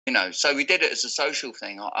So we did it as a social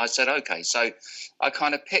thing. I said, okay. So I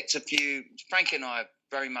kind of picked a few. Frankie and I are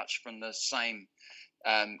very much from the same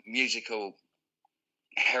musical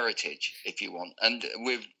heritage, if you want, and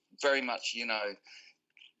we're very much,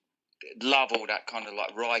 love all that kind of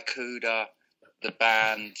like Ry Cooder, the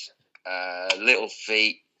band, Little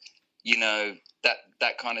Feat,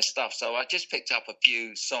 that kind of stuff. So I just picked up a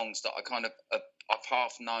few songs that I kind of I've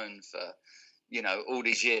half known for, all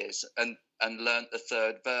these years, and learnt the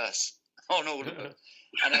third verse on all of them.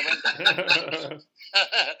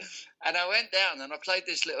 And I went down and I played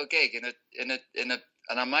this little gig in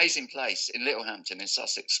an amazing place in Littlehampton in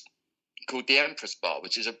Sussex called the Empress Bar,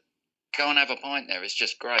 which is go and have a pint there. It's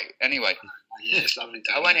just great. Anyway, yeah, it's lovely.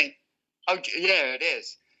 I went in. Oh yeah, it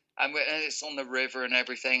is. And it's on the river and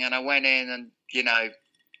everything. And I went in, and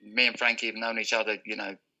me and Frankie have known each other,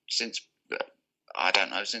 since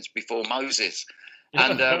since before Moses.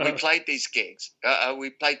 And we played these gigs. We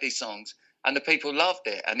played these songs, and the people loved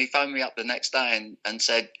it. And he phoned me up the next day and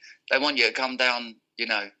said they want you to come down,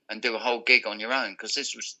 and do a whole gig on your own, because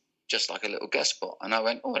this was just like a little guest spot. And I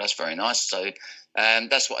went, oh, that's very nice. So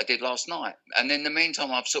that's what I did last night. And in the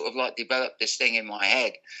meantime, I've sort of like developed this thing in my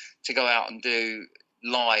head to go out and do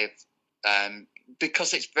live,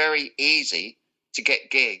 because it's very easy to get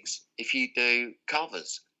gigs if you do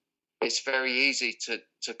covers. It's very easy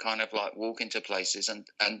to kind of like walk into places and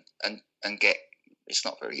get. It's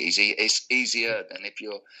not very easy. It's easier than if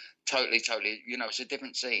you're totally. It's a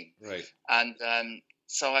different scene. Right. And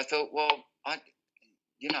so I thought, well, why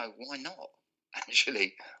not?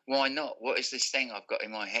 Actually, why not? What is this thing I've got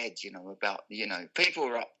in my head? About people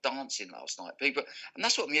were up dancing last night. People, and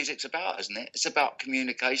that's what music's about, isn't it? It's about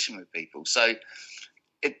communication with people. So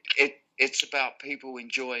it's about people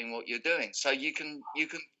enjoying what you're doing. So you can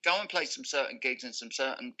go and play some certain gigs in some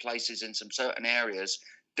certain places in some certain areas,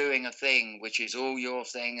 doing a thing which is all your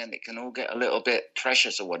thing, and it can all get a little bit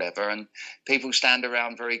precious or whatever, and people stand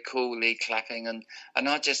around very coolly clapping, and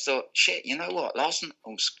I just thought, shit, you know what,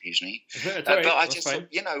 excuse me, right. But I just fine.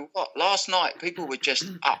 thought, you know what, last night people were just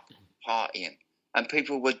up partying, and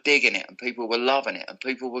people were digging it, and people were loving it, and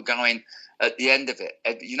people were going at the end of it,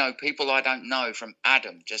 people I don't know, from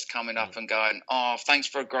Adam, just coming up and going, oh, thanks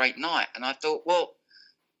for a great night. And I thought, well,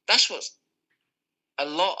 that's what a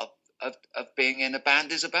lot of being in a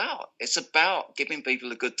band is about. It's about giving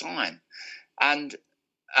people a good time. And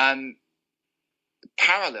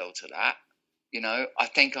parallel to that, I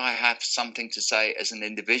think I have something to say as an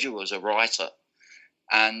individual, as a writer.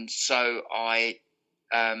 And so I'm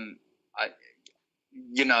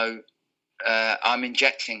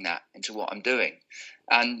injecting that into what I'm doing.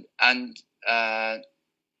 And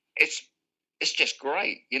it's just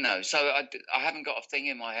great, So I haven't got a thing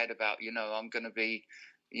in my head about, I'm going to be,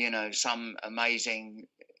 some amazingly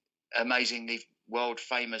world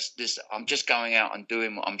famous. I'm just going out and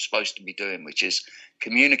doing what I'm supposed to be doing, which is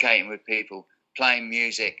communicating with people, playing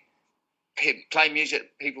music.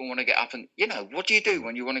 People want to get up and, what do you do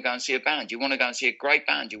when you want to go and see a band? You want to go and see a great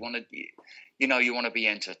band. You want to, you want to be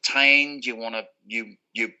entertained. You want to,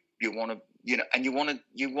 and you want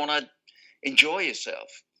to enjoy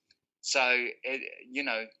yourself. So,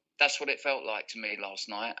 that's what it felt like to me last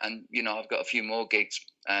night. And, I've got a few more gigs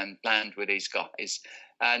planned with these guys.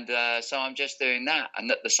 And so I'm just doing that.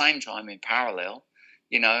 And at the same time, in parallel,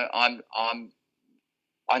 I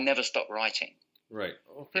never stop writing. Right.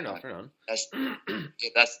 Oh, fair enough.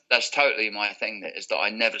 That's totally my thing. That is that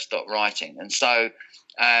I never stop writing. And so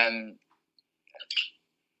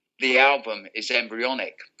the album is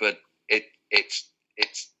embryonic, but it's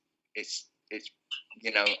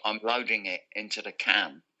I'm loading it into the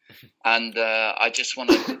can. And I just want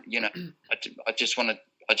to, I just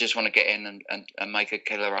want to get in and make a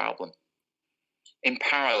killer album in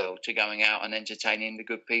parallel to going out and entertaining the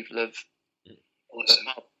good people of. Awesome.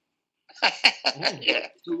 Yeah.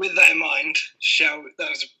 So with that in mind, that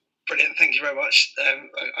was brilliant. Thank you very much.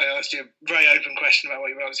 I asked you a very open question about what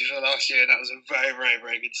you were up to for the last year, and that was a very, very,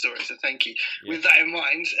 very good story. So thank you. Yeah. With that in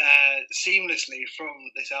mind, seamlessly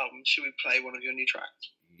from this album, should we play one of your new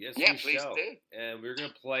tracks? Yes, yeah, we please shall. do. And we're going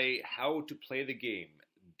to play How to Play the Game.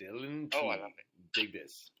 Dylan T. Oh, I love it. Dig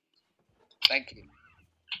this. Thank you.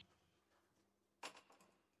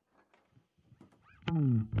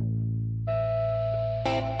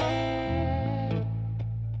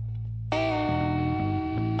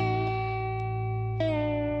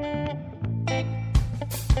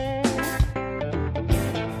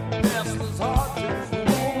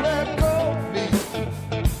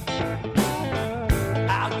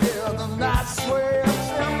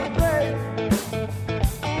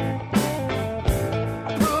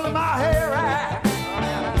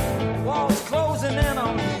 Closing in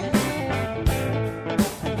on me.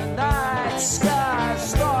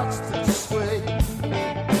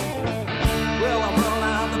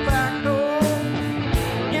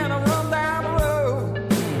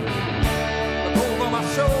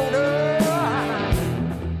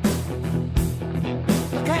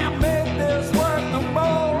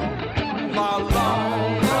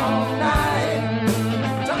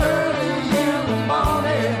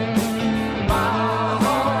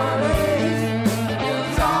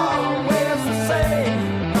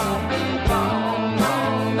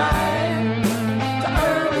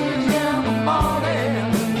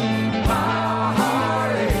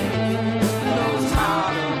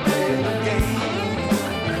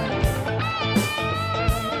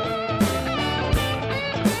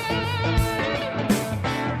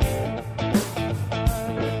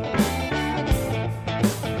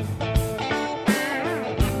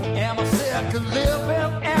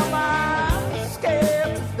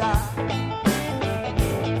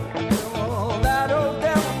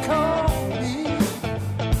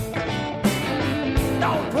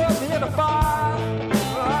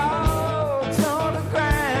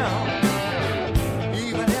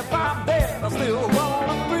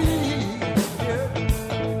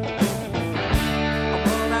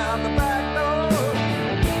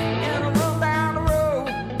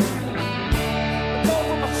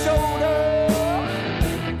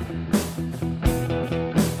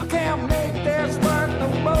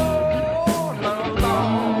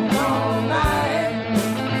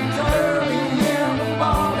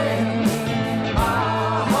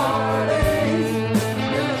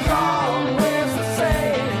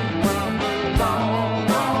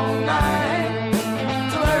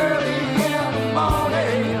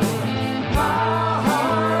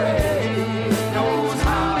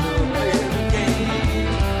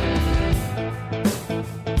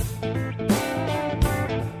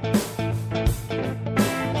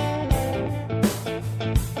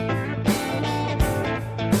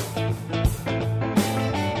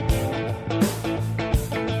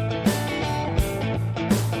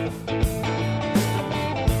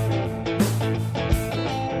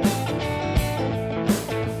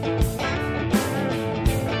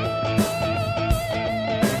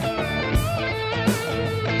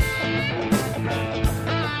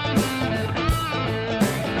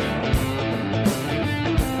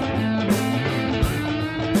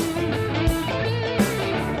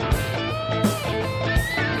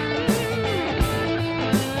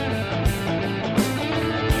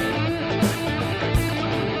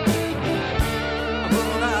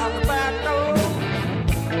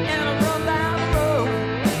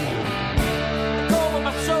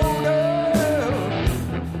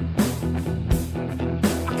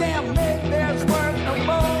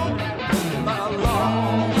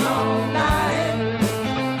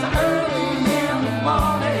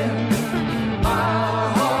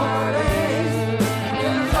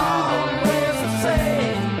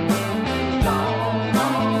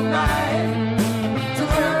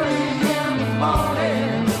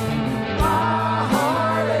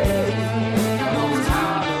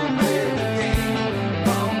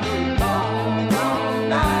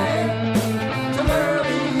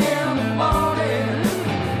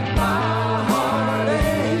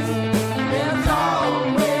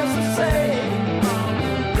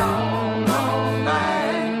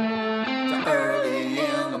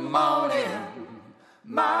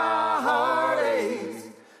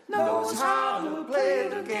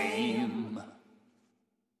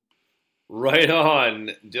 Right on.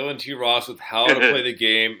 Dylan T. Ross with How to Play the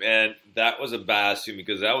Game, and that was a badass tune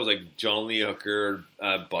because that was like John Lee Hooker,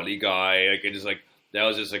 Buddy Guy. Like it just like that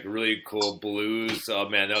was just like really cool blues. Oh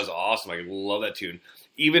man, that was awesome. I love that tune.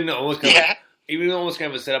 Even almost kind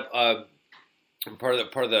of a setup. Part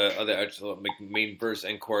of the actual main verse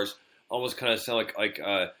and chorus almost kind of sound like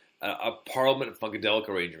a Parliament Funkadelic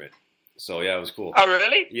arrangement. So yeah, it was cool. Oh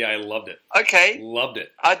really? Yeah, I loved it. Okay, loved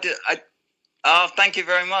it. I did. Oh, thank you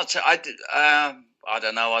very much. I did. I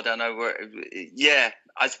don't know where. Yeah,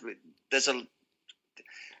 I think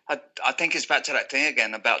it's back to that thing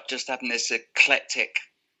again about just having this eclectic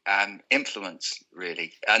influence,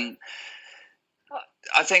 really. And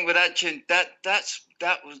I think with that tune, that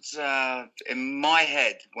was in my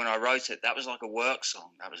head when I wrote it. That was like a work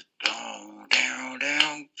song. That was down, down,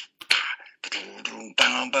 down.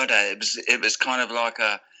 It was kind of like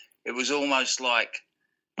it was almost like,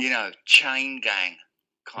 Chain Gang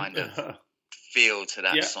kind of feel to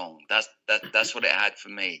that song. That's what it had for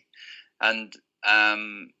me. And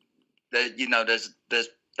there's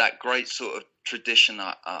that great sort of tradition,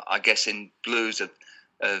 I guess, in blues of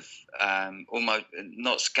almost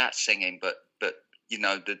not scat singing, but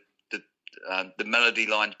the melody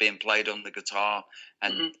lines being played on the guitar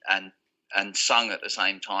and sung at the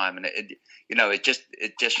same time, and it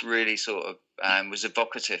just really sort of was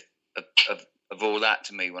evocative of all that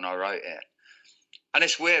to me when I wrote it. And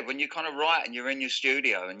it's weird when you kind of write and you're in your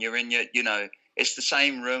studio and you're in your, it's the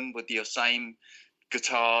same room with your same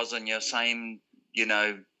guitars and your same,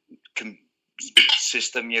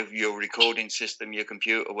 system, your recording system, your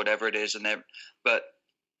computer, whatever it is, but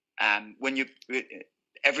when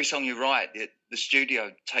every song you write, the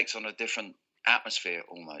studio takes on a different atmosphere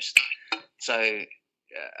almost. So,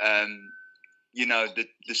 the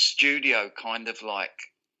studio kind of like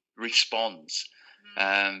responds.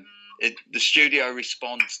 The studio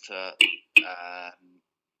responds to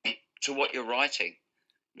what you're writing,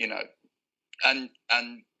 and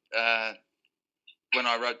when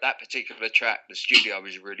I wrote that particular track, the studio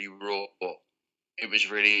was really raw. It was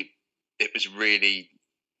really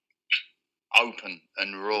open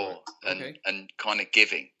and raw and kind of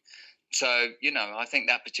giving. So, I think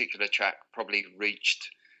that particular track probably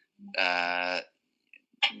reached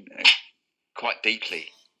quite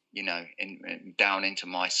deeply, down into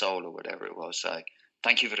my soul or whatever it was. So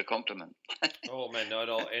thank you for the compliment. Oh, man, not at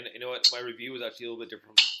all. And you know what? My review was actually a little bit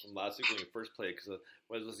different from last week when we first played, because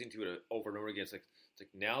when I was listening to it over and over again, it's like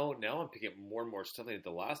now I'm picking up more and more stuff than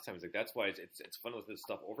the last time. It's like that's why it's fun with this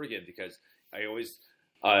stuff over again, because I always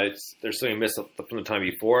there's something I missed from the time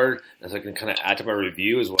before, and so I can kind of add to my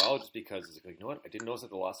review as well, just because it's like, I didn't notice that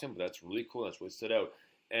the last time, but that's really cool. That's really stood out.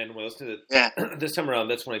 And when I listened to it this time around,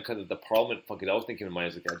 that's when I kind of the Parliament Funkadelic I was thinking in mind. I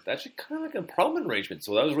was like, that's actually kind of like a Parliament arrangement.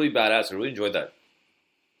 So that was really badass. I really enjoyed that.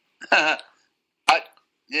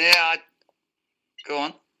 Go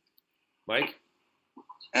on, Mike.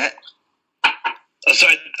 Oh,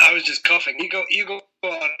 sorry, I was just coughing. You go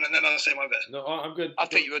on, and then I'll say my bit. No, I'm good. I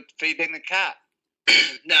thought you were feeding the cat.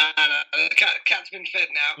 No. The cat's been fed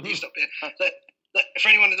now. You stop here.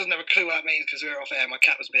 For anyone that doesn't have a clue what that means, because we were off air, my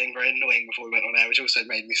cat was being very annoying before we went on air, which also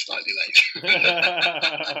made me slightly late.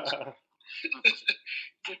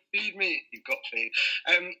 Feed me. You've got feed.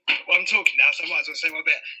 Well, I'm talking now, so I might as well say my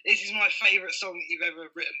bit. This is my favourite song that you've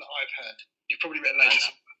ever written that I've heard. You've probably written loads of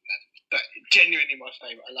songs I've heard, but genuinely my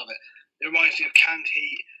favourite. I love it. It reminds me of Canned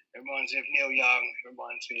Heat. It reminds me of Neil Young. It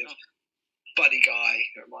reminds me of Buddy Guy.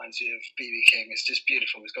 It reminds me of B.B. King. It's just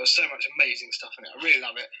beautiful. It's got so much amazing stuff in it. I really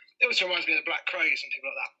love it. It also reminds me of the Black Crowes and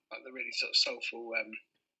people like that, like the really sort of soulful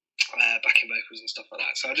backing vocals and stuff like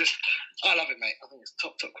that. So I love it, mate. I think it's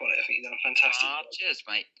top quality. I think you've done a fantastic job. Cheers,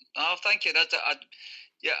 mate. Oh, thank you. I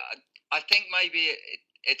think maybe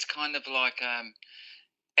it's kind of like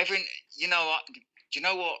you know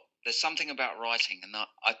what? There's something about writing, and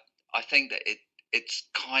I think that it's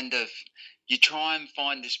kind of, you try and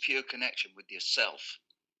find this pure connection with yourself,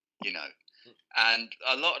 and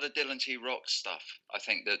a lot of the Dylan T. Rock stuff, I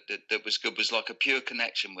think that was good, was like a pure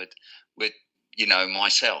connection with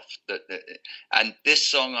myself. And this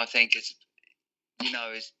song, I think, is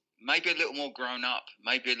maybe a little more grown up,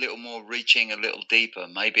 maybe a little more reaching, a little deeper,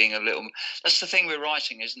 maybe a little. That's the thing with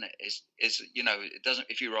writing, isn't it? Is it doesn't.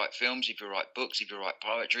 If you write films, if you write books, if you write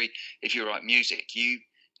poetry, if you write music, you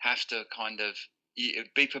have to kind of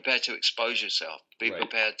be prepared to expose yourself, be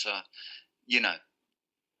prepared to,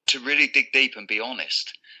 to really dig deep and be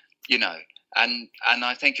honest, and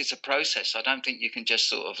I think it's a process. I don't think you can just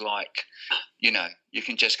sort of like, you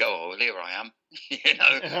can just go, oh, well, here I am,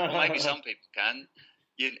 or maybe some people can,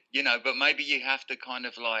 but maybe you have to kind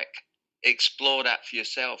of like explore that for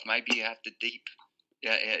yourself. Maybe you have to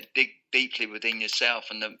dig deeply within yourself,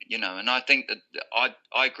 and and I think that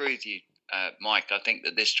I agree with you, Mike. I think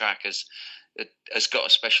that this track has got a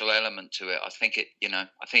special element to it. I think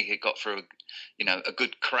it got through a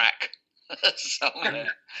good crack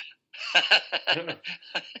somewhere.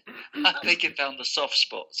 I think it found a soft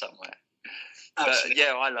spot somewhere. Absolutely. But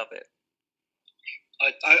yeah, I love it.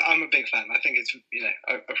 I'm a big fan. I think it's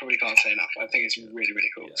I probably can't say enough. I think it's really, really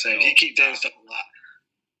cool. So if you keep doing stuff like that,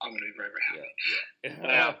 I'm going to be very, very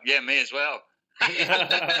happy. Yeah, me as well.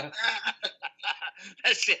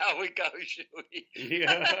 Let's see how we go, shall we?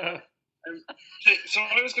 Yeah. So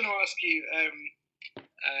I was going to ask you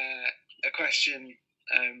a question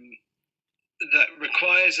that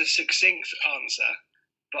requires a succinct answer,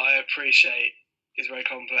 but I appreciate is very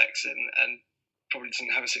complex and probably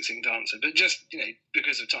doesn't have a succinct answer, but just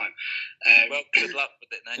because of time. Well, good luck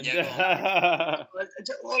with it then. Yeah.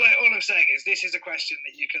 All I'm saying is this is a question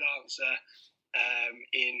that you could answer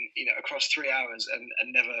in across 3 hours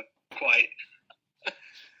and never quite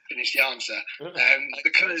finish the answer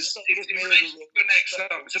because it's in relation to the next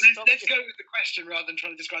song. So let's go with the question rather than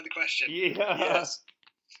trying to describe the question. Yeah. Yes.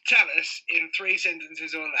 Tell us in 3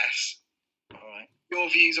 sentences or less. All right. Your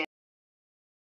views on